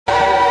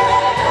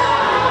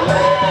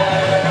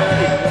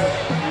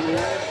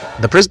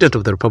The President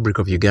of the Republic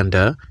of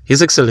Uganda,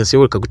 His Excellency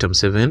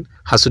Museveni,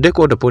 has today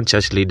called upon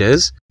church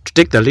leaders to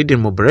take the lead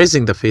in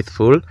mobilizing the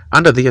faithful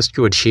under their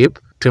stewardship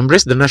to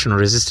embrace the National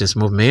Resistance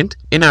Movement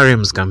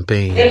NRM's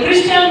campaign. The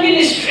Christian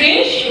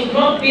ministry should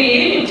not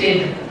be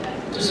limited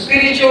to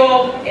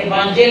spiritual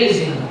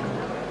evangelism.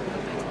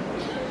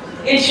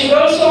 It should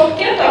also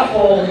cater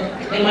for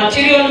the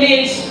material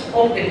needs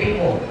of the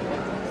people.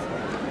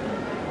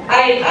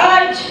 I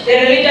urge the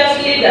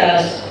religious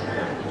leaders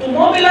to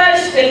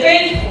mobilize the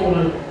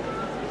faithful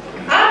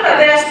under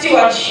their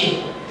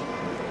stewardship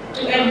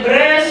to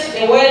embrace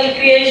the wealth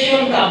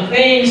creation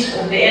campaigns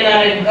of the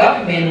NRM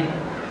government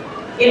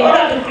in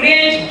order to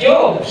create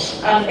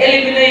jobs and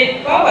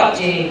eliminate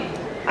poverty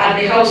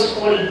at the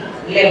household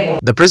level.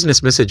 The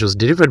President's message was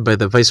delivered by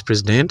the Vice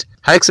President,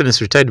 High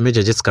Excellency Retired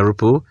Major Jessica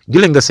Rupu,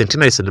 during the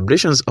centenary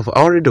celebrations of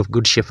Our Lady of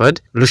Good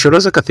Shepherd,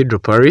 Rushoroza Cathedral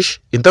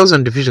Parish in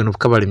 1000 Division of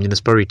Kabale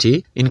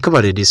Municipality in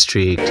Kabale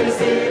District.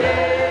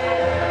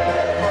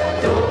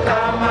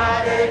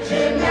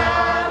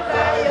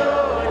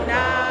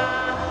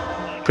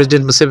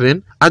 President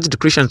Museveni urged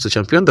Christians to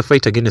champion the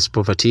fight against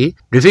poverty,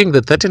 revealing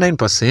that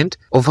 39%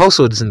 of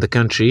households in the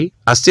country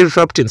are still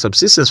trapped in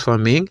subsistence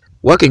farming,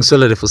 working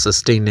solely for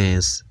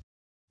sustenance.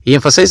 He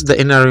emphasized the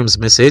NRM's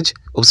message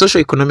of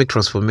socio-economic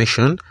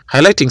transformation,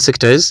 highlighting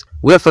sectors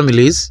where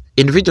families,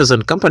 individuals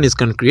and companies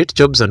can create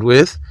jobs and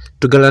wealth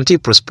to guarantee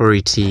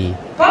prosperity.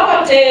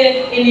 Poverty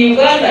in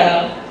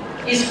Uganda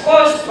is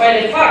caused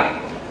by the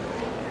fact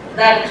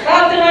that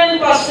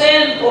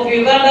 39% of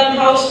Ugandan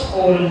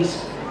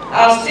households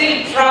are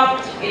still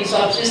trapped in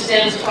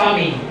subsistence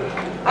farming,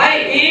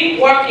 i.e.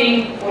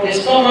 working for the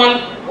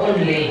stomach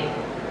only.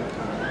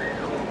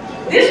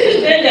 This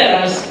is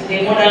dangerous in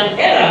the modern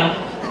era,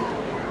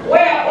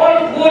 where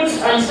all goods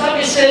and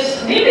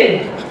services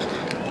needed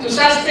to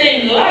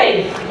sustain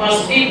life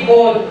must be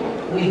bought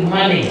with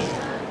money.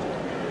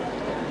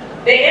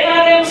 The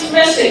NRM's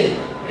message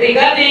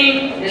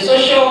regarding the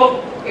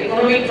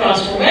socio-economic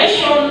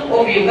transformation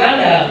of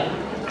Uganda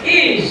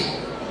is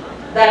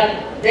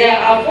that there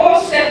are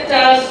 4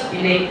 sectors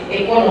in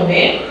the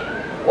economy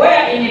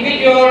where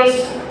individuals,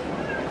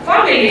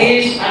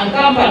 families and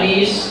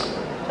companies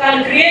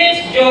can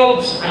create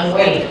jobs and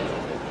wealth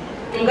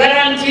to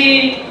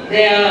guarantee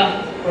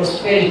their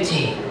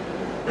prosperity.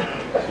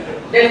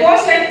 The 4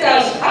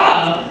 sectors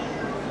are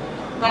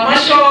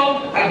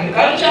commercial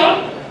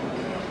agriculture,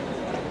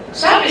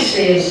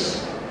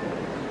 services,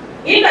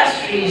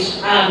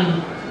 industries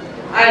and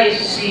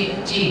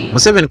ICT.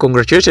 Museveni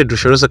congratulated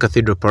Rushoroza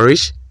Cathedral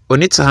Parish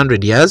on its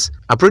 100 years,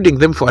 applauding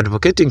them for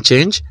advocating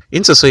change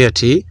in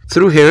society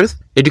through health,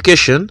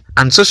 education,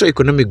 and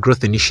socio-economic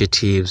growth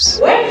initiatives.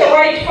 When the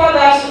White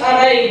Fathers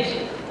arrived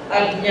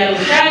at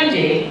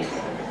Nyarushanje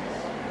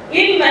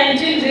in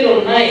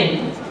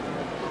 1909,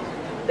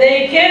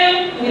 they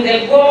came with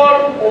the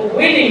goal of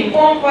winning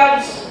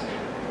converts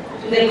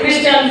to the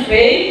Christian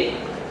faith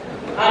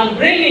and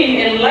bringing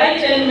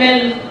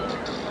enlightenment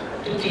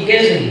to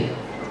Kigezi.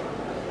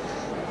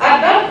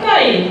 At that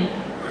time,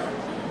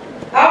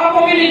 our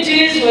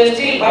communities were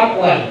still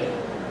backward.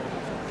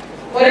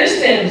 For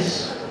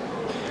instance,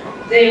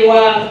 they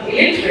were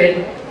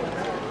illiterate,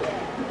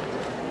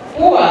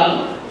 poor,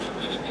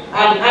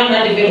 and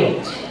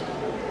underdeveloped.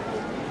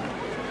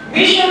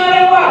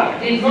 Missionary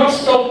work did not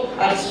stop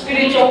at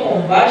spiritual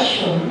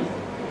conversion,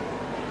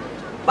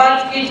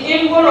 but it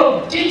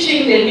involved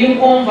teaching the new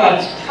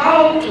converts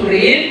how to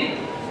read,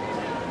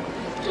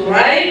 to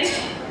write,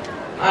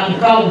 and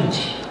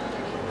count.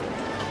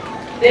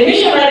 The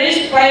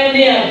missionaries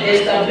pioneered the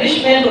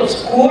establishment of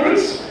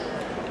schools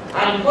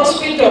and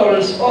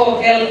hospitals or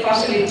health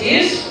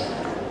facilities,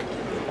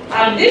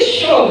 and this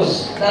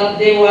shows that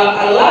they were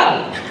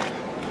alert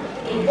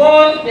to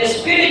both the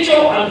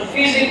spiritual and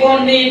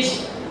physical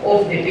needs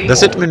of the people. The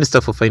State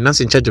Minister for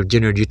Finance in charge of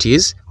general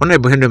duties,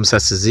 Honorable Henry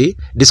Museveni,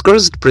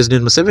 discussed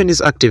President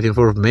Museveni's active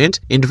involvement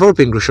in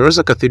developing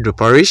Rushoroza Cathedral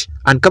Parish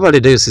and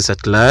Kabale Diocese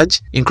at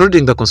large,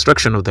 including the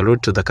construction of the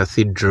road to the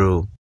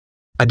cathedral.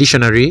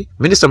 Additionally,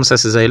 Minister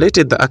Museveni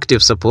highlighted the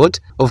active support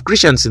of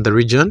Christians in the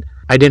region,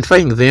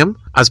 identifying them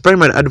as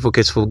primary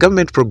advocates for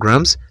government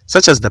programs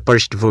such as the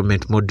parish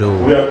development model.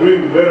 We are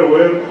doing very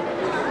well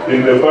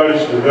in the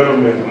parish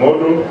development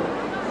model.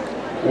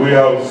 We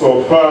have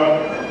so far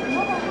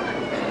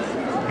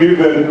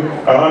given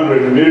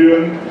 100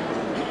 million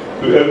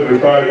to every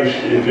parish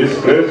in this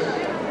place,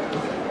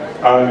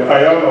 and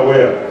I am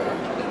aware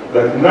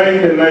that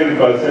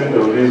 99%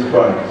 of these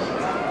funds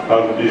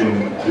have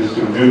been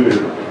distributed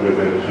to the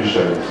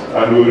beneficiaries.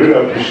 And we really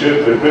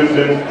appreciate the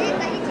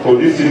President for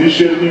this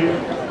initiative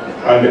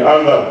and the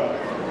other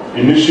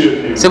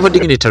initiatives. Several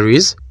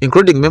dignitaries,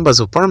 including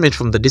members of parliament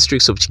from the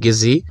districts of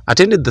Kigezi,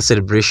 attended the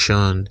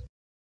celebration.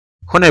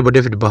 Honorable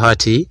David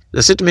Bahati,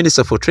 the State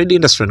Minister for Trade,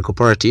 Industry and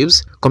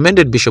Cooperatives,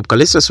 commended Bishop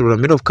Kalista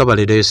Suramino of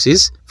Kabale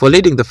Diocese for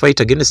leading the fight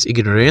against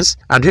ignorance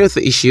and health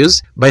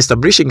issues by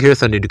establishing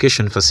health and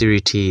education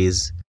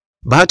facilities.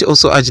 Bahati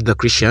also urged the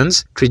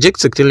Christians to reject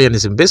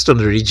sectarianism based on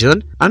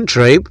religion and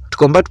tribe to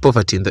combat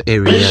poverty in the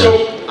area. Bishop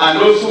and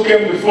those who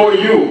came before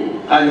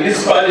you and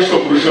this parish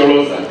of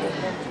Rushoroza.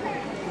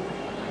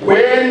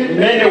 When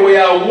many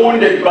were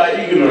wounded by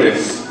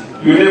ignorance,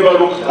 you never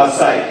looked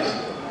aside.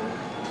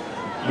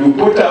 You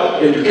put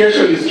up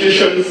education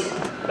institutions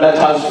that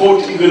has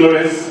fought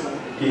ignorance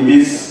in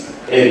this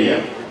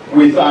area.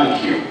 We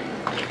thank you.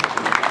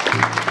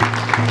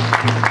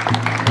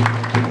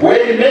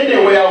 When many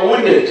were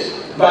wounded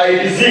by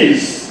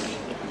disease,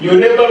 you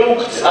never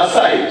looked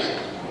aside.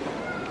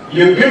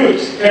 You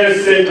built health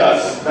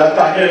centers that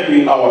are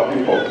helping our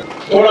people.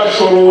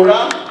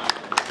 Turashorora,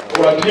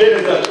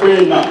 turatuhereza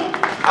twena,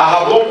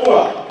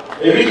 ahabokwa,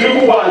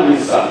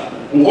 ebitulikubanisa,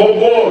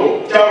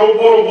 ngoboro,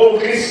 cyaroboro bwo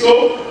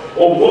Kristo,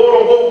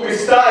 oboro bwo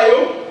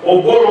Kristayo,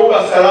 oboro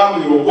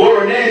basalamu,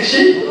 oboro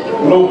nenshi,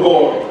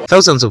 noboro.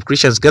 Thousands of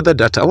Christians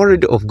gathered at Our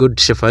Lady of Good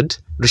Shepherd,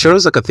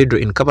 Rushoroza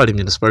Cathedral in Kabale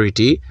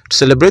municipality to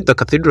celebrate the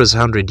cathedral's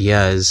 100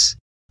 years.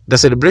 The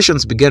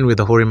celebrations began with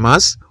the Holy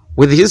Mass,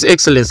 with His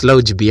Excellency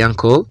Lauji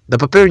Bianco, the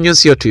Papal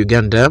Nuncio to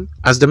Uganda,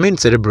 as the main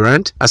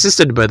celebrant,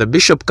 assisted by the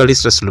Bishop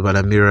Callistus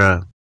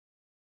Lubalamira.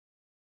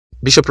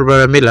 Bishop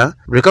Lubalamira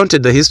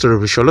recounted the history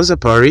of Rushoroza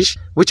Parish,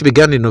 which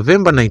began in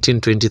November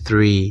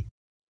 1923.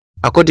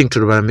 According to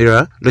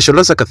Lubalamira,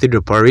 Rushoroza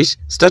Cathedral Parish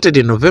started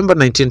in November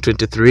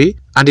 1923,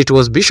 and it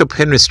was Bishop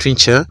Henry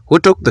Strincher who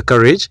took the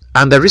courage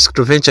and the risk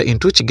to venture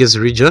into Chigezi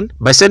region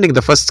by sending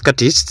the first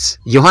Catechists,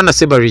 Yohana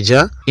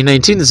Sebarija, in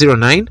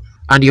 1909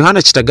 and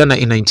Yohana Chitagana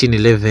in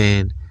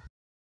 1911.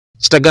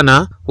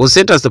 Chitagana was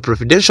sent as the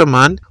providential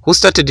man who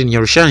started in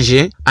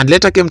Nyarushanje and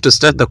later came to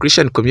start the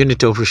Christian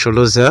community of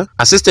Rushoroza,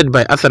 assisted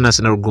by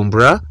Athanas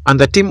Narugumbura and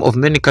the team of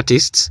many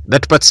Catechists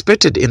that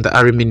participated in the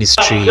Ari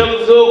ministry.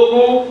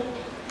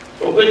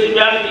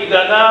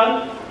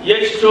 Okwekimyakigana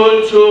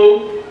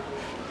yekitonto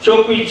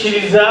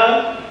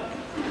kyokwikiriza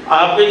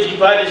ab'eki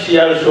Parish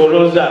ya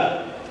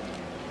Rushoroza.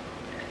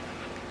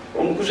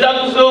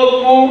 Omukujaguza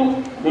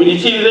oku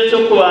mugikiriza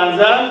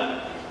ekyokubanza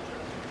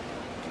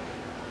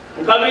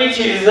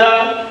nkabikiriza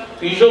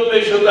twije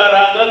omumesho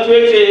garanga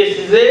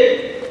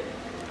twekyesize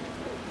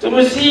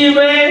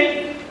tumusiibe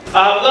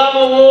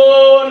abagabo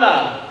boona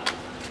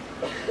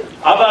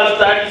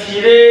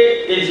abazitandikire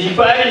egi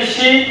Parish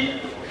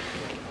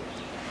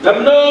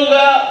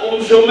Namnonga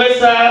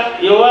umushomesa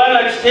Yohana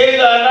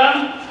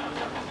Kitegana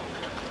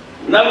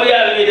nabo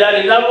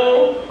yabidali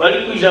nabo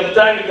bali kuja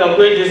kutandika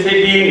kwegesa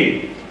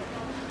edini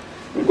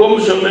ngo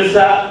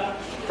mushomesa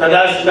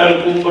Tadasi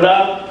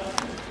Narukumbura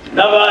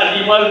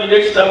n'abandi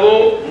mwabire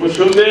kitabo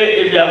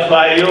mushombe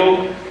ebyafaayo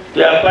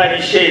bya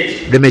Parish.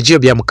 Remegio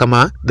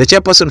Byamukama, the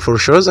chairperson for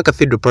Rushoroza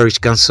Cathedral Parish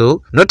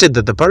Council, noted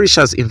that the parish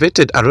has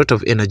invested a lot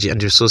of energy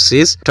and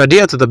resources to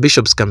adhere to the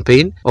bishop's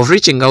campaign of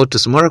reaching out to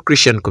smaller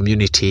Christian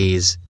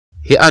communities.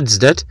 He adds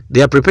that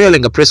they are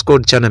preparing a place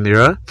called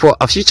Chanamira for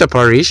a future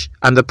parish,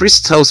 and the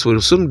priest's house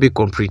will soon be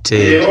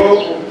completed.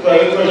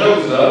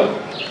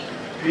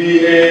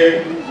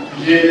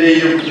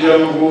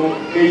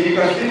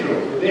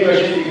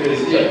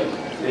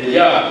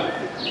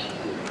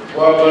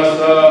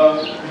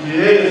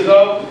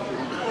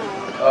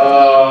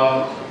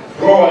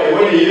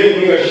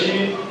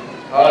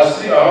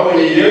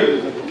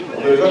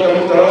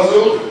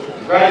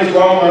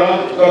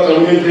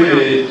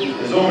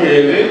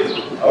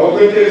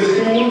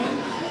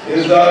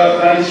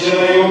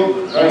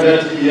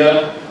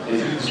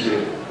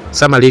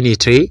 Samalini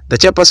Tree, the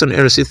chairperson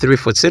LC3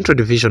 for Central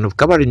Division of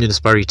Kabale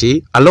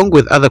Municipality, along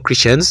with other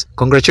Christians,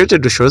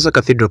 congratulated Rushoroza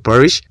Cathedral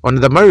Parish on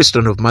the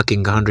milestone of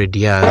marking 100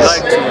 years. I'd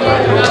like to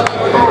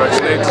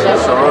congratulate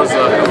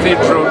Rushoroza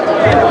Cathedral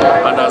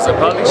and as a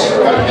parish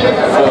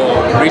for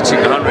reaching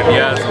 100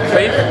 years of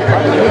faith,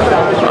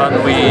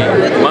 and we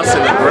must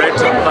celebrate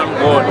and thank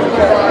God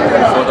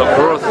for the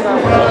growth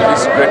of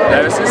this great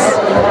diocese.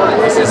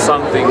 This is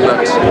something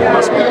that we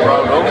must be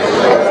proud of,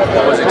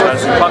 because it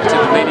has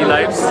impacted many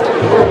lives,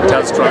 it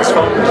has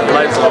transformed the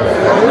lives of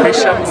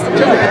Christians,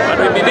 and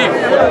we believe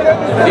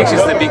this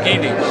is the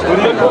beginning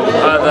of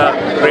other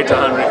greater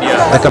 100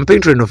 years. The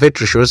campaign to renovate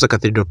Rushoroza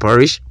Cathedral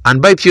Parish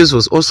and buy pews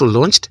was also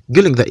launched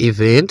during the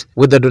event,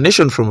 with the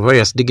donation from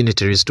various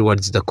dignitaries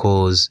towards the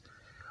cause.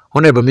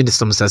 Honorable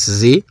Minister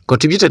Musasizi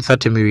contributed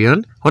 30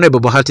 million,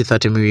 Honorable Bahati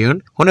 30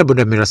 million, Honorable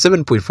Damira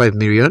 7.5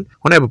 million,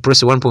 Honorable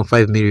Presi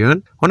 1.5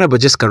 million, Honorable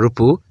Jessica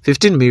Rupu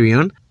 15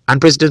 million, and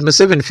President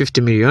Museveni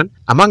 50 million,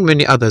 among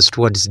many others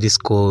towards this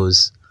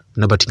cause.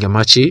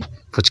 Nabatingamachi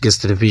for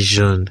Chigezi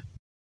Television.